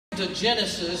to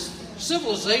Genesis,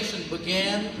 civilization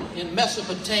began in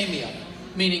Mesopotamia,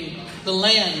 meaning the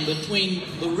land between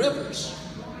the rivers,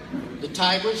 the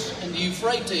Tigris and the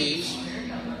Euphrates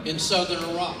in southern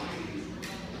Iraq.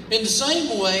 In the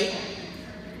same way,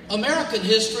 American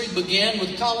history began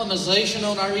with colonization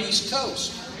on our east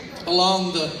coast,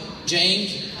 along the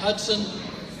James, Hudson,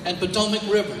 and Potomac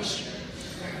rivers.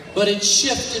 But it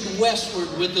shifted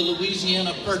westward with the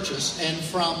Louisiana Purchase, and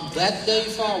from that day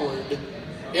forward,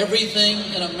 everything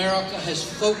in America has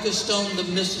focused on the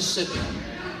Mississippi.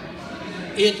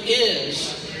 It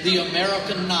is the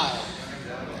American Nile,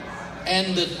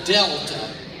 and the Delta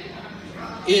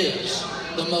is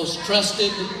the most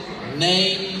trusted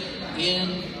name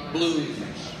in blues.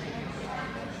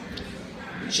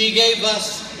 She gave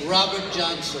us Robert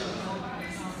Johnson,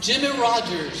 Jimmy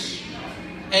Rogers,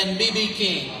 and B.B.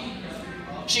 King.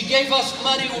 She gave us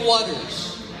Muddy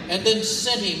Waters and then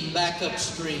sent him back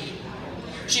upstream.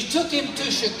 She took him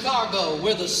to Chicago,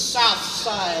 where the South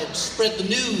Side spread the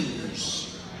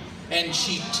news, and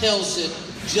she tells it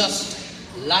just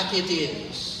like it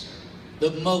is,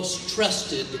 the most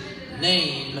trusted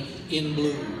name in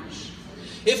blues.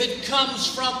 If it comes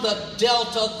from the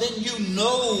Delta, then you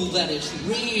know that it's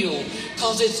real,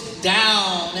 because it's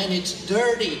down and it's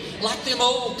dirty, like them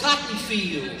old cotton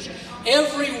fields.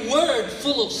 Every word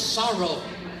full of sorrow,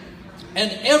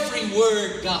 and every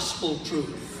word gospel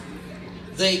truth.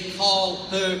 They call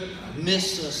her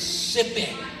Mississippi,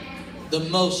 the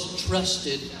most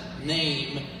trusted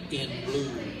name in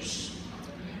blues.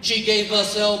 She gave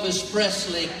us Elvis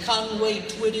Presley, Conway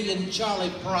Twitty, and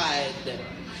Charlie Pride.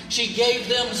 She gave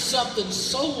them something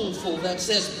soulful that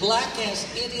says black as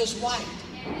it is white.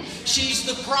 She's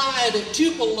the pride of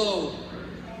Tupelo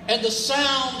and the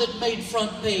sound that made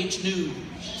front page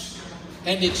news.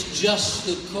 And it's just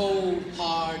the cold,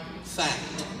 hard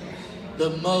fact.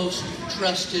 The most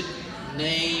trusted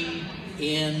name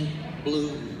in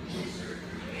blues.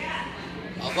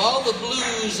 Of all the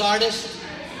blues artists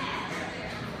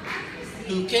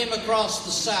who came across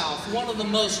the South, one of the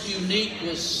most unique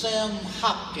was Sam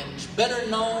Hopkins, better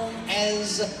known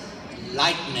as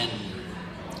Lightnin'.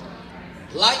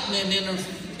 Lightnin'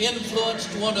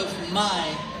 influenced one of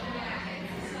my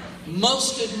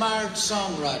most admired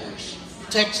songwriters,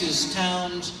 Texas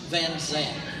Townes Van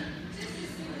Zandt.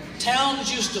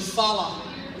 Townes used to follow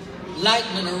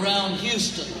Lightnin' around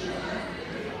Houston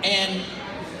and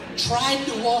tried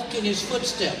to walk in his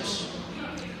footsteps.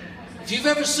 If you've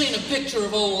ever seen a picture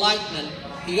of old Lightnin',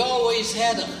 he always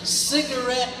had a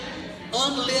cigarette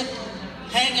unlit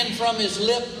hanging from his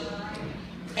lip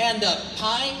and a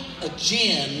pint of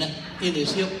gin in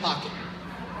his hip pocket.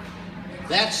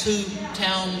 That's who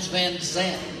Townes Van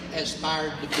Zandt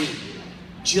aspired to be,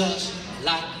 just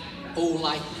like old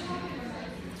Lightnin'.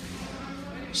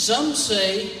 Some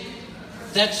say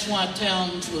that's why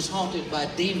Townes was haunted by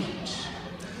demons.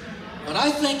 But I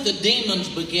think the demons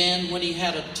began when he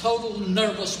had a total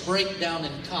nervous breakdown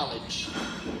in college.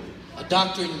 A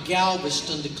doctor in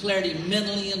Galveston declared him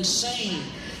mentally insane,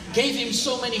 gave him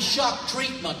so many shock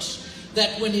treatments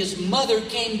that when his mother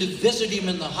came to visit him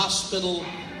in the hospital,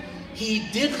 he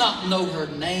did not know her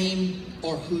name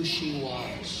or who she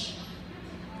was.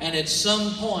 And at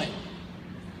some point,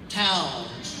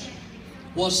 Townes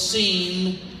was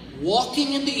seen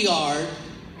walking in the yard,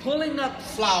 pulling up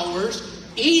flowers,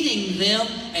 eating them,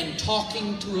 and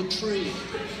talking to a tree.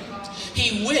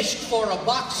 He wished for a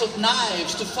box of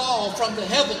knives to fall from the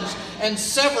heavens and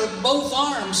sever both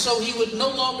arms so he would no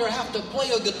longer have to play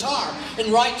a guitar and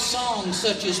write songs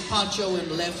such as Pancho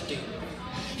and Lefty.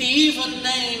 He even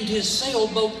named his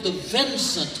sailboat the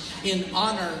Vincent in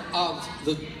honor of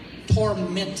the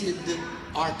tormented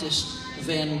artist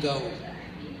Van Gogh.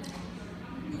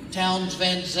 Townes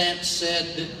Van Zandt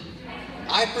said,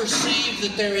 "I perceive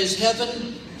that there is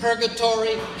heaven,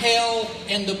 purgatory, hell,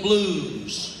 and the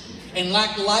blues. And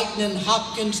like Lightnin'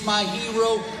 Hopkins, my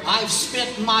hero, I've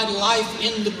spent my life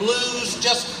in the blues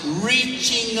just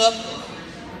reaching up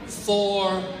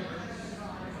for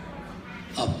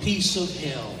a piece of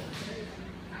hell."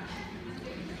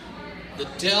 The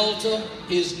Delta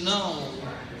is known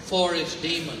for its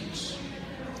demons.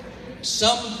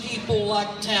 Some people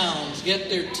like Townes get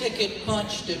their ticket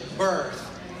punched at birth,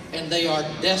 and they are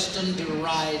destined to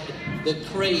ride the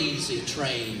crazy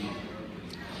train.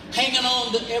 Hanging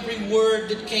on to every word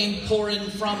that came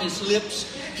pouring from his lips,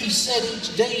 he said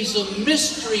each day's a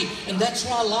mystery, and that's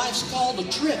why life's called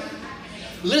a trip.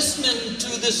 Listening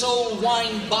to this old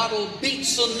wine bottle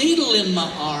beats a needle in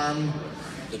my arm.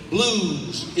 The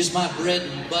blues is my bread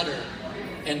and butter,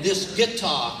 and this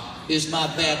guitar is my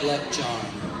bad luck charm.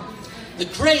 The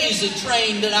crazy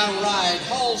train that I ride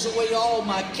hauls away all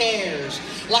my cares.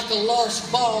 Like a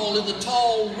lost ball in the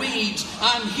tall weeds,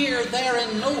 I'm here, there,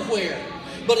 and nowhere.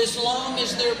 But as long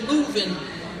as they're moving,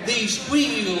 these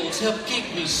wheels help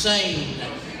keep me sane.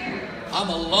 I'm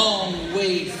a long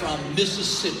way from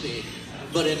Mississippi,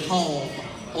 but at home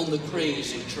on the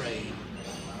crazy train.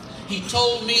 He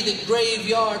told me that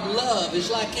graveyard love is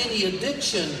like any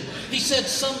addiction. He said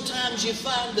sometimes you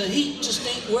find the heat just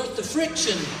ain't worth the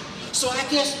friction. So I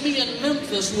guess me and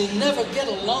Memphis will never get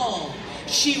along.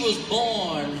 She was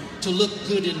born to look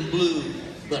good in blue,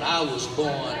 but I was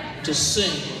born to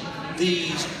sing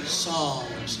these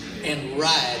songs and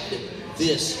ride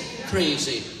this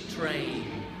crazy train.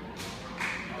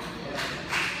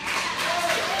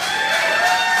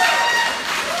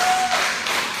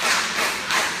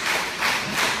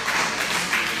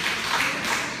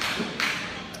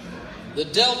 The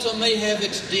Delta may have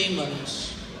its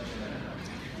demons,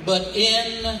 but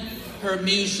in her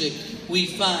music we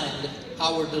find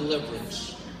our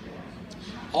deliverance.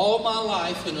 All my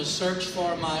life, in a search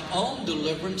for my own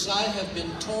deliverance, I have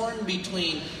been torn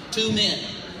between two men.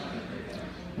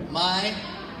 My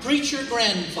preacher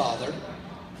grandfather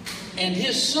and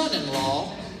his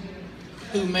son-in-law,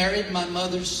 who married my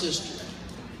mother's sister.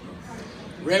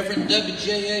 Reverend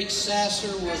W.J.H.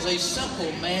 Sasser was a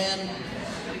simple man,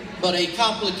 but a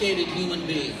complicated human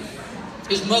being.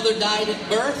 His mother died at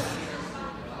birth,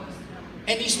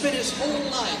 and he spent his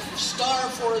whole life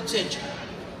starved for attention.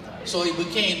 So he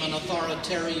became an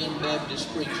authoritarian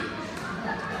Baptist preacher.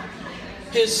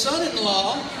 His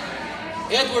son-in-law,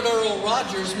 Edward Earl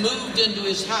Rogers, moved into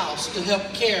his house to help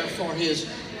care for his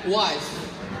wife,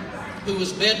 who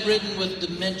was bedridden with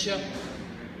dementia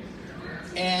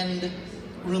and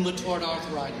rheumatoid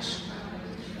arthritis.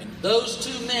 And those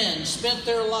two men spent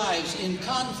their lives in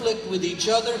conflict with each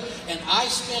other, and I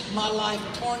spent my life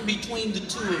torn between the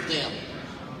two of them.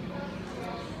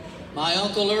 My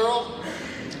Uncle Earl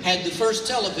had the first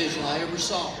television I ever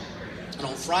saw. And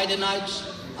on Friday nights,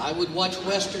 I would watch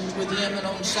Westerns with him, and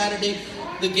on Saturday,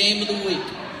 the game of the week.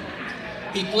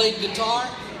 He played guitar,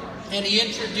 and he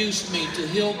introduced me to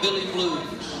hillbilly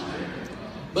blues.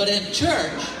 But in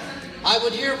church, I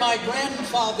would hear my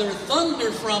grandfather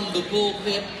thunder from the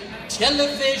pulpit,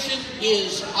 "Television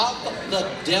is of the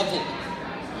devil."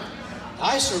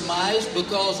 I surmised,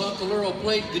 because Uncle Earl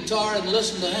played guitar and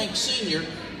listened to Hank Sr.,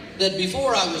 that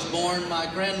before I was born, my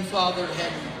grandfather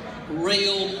had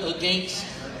railed against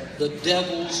the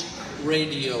devil's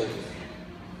radio.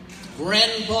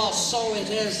 Grandpa saw it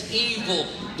as evil,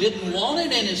 didn't want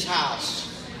it in his house.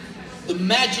 The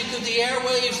magic of the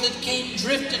airwaves that came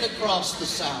drifting across the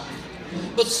South.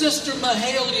 But Sister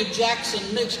Mahalia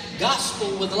Jackson mixed gospel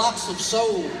with lots of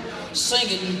soul,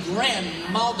 singing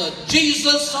Grandmother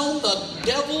Jesus on the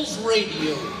devil's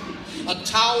radio. A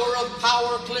tower of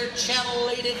power, clear channel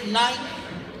late at night.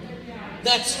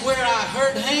 That's where I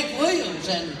heard Hank Williams,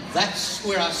 and that's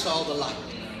where I saw the light.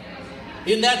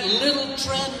 In that little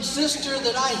transistor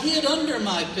that I hid under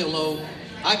my pillow,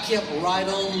 I kept right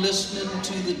on listening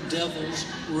to the devil's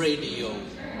radio.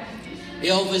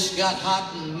 Elvis got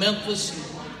hot in Memphis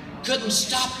and couldn't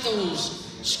stop those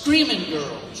screaming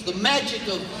girls. The magic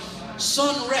of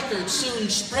Sun Records soon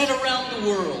spread around the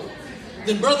world.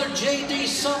 Then Brother J.D.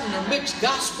 Sumner mixed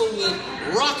gospel with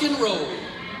rock and roll,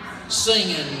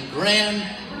 singing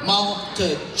Grandma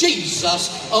to Jesus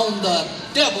on the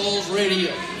devil's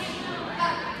radio.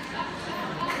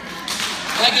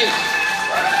 Thank you.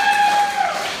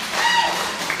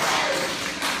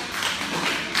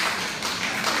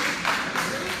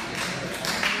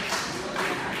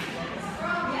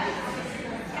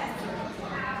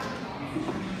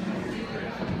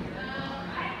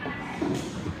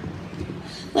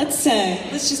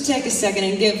 Let's just take a second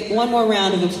and give one more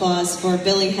round of applause for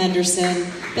Billy Henderson.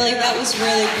 Billy, that was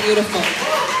really beautiful.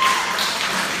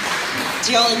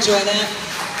 Do y'all enjoy that?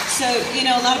 So, you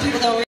know, a lot of people don't